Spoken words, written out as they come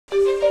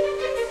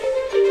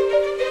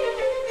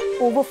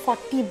over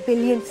 40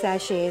 billion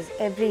sachets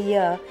every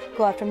year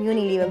go out from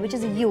Unilever, which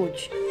is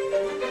huge.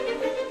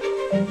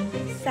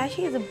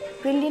 Sachet is a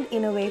brilliant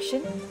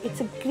innovation. It's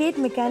a great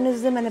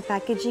mechanism and a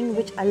packaging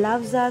which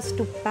allows us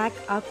to pack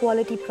our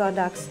quality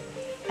products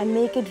and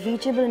make it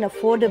reachable and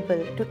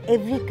affordable to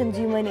every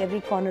consumer in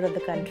every corner of the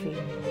country.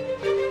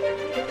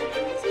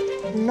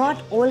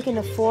 Not all can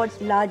afford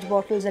large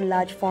bottles and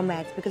large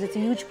formats because it's a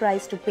huge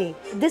price to pay.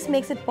 This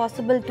makes it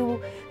possible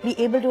to be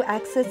able to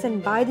access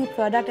and buy the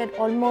product at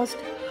almost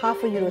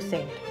half a euro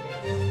cent.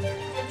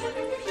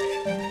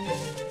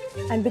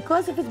 And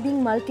because of it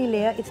being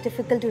multi-layer, it's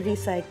difficult to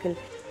recycle.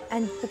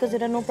 And because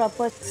there are no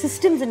proper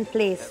systems in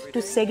place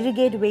to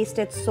segregate waste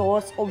at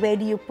source or where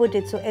do you put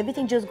it, so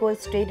everything just goes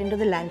straight into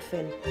the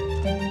landfill.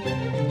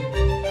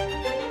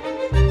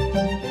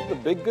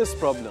 The biggest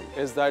problem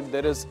is that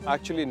there is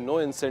actually no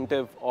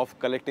incentive of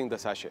collecting the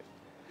sachet.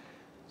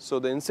 So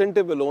the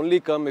incentive will only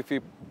come if we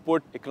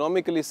put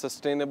economically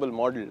sustainable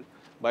model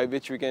by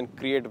which we can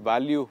create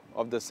value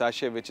of the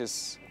sachet which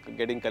is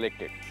getting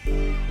collected.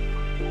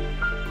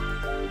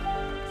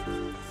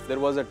 There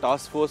was a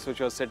task force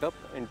which was set up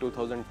in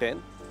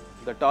 2010.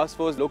 The task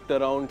force looked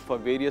around for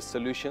various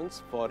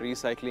solutions for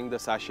recycling the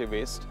sachet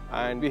waste,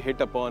 and we hit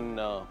upon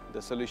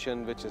the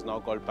solution which is now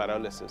called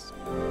pyrolysis.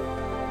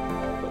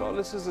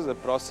 Pyrolysis is a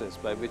process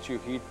by which you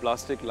heat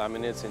plastic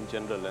laminates in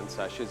general and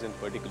sachets in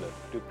particular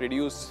to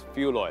produce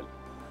fuel oil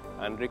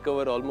and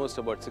recover almost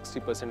about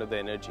 60% of the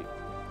energy.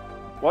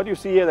 What you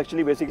see here is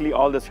actually basically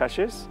all the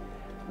sachets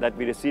that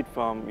we received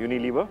from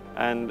Unilever,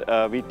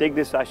 and we take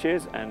these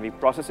sachets and we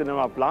process it in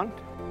our plant.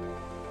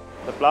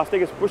 The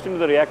plastic is pushed into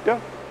the reactor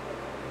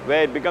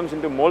where it becomes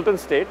into molten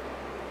state,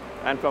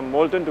 and from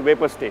molten to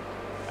vapor state.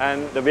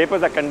 And the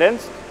vapors are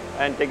condensed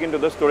and taken to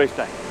the storage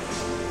tank.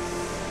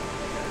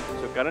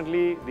 So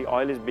currently the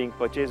oil is being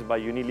purchased by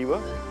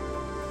Unilever,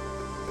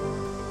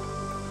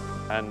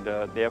 and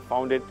they have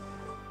found it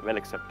well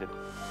accepted.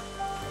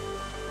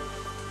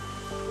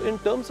 In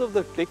terms of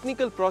the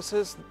technical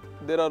process,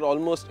 there are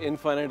almost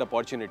infinite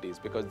opportunities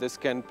because this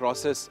can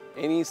process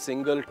any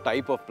single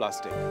type of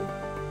plastic.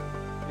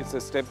 It's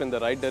a step in the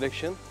right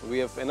direction. We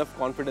have enough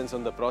confidence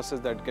on the process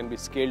that it can be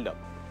scaled up.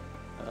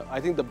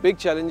 I think the big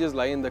challenges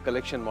lie in the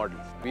collection model.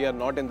 We are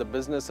not in the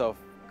business of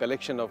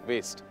collection of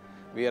waste.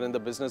 We are in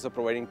the business of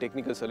providing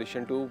technical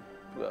solution to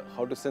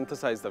how to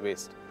synthesize the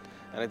waste.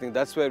 And I think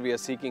that's where we are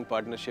seeking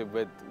partnership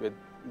with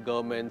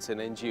governments and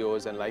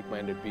NGOs and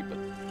like-minded people.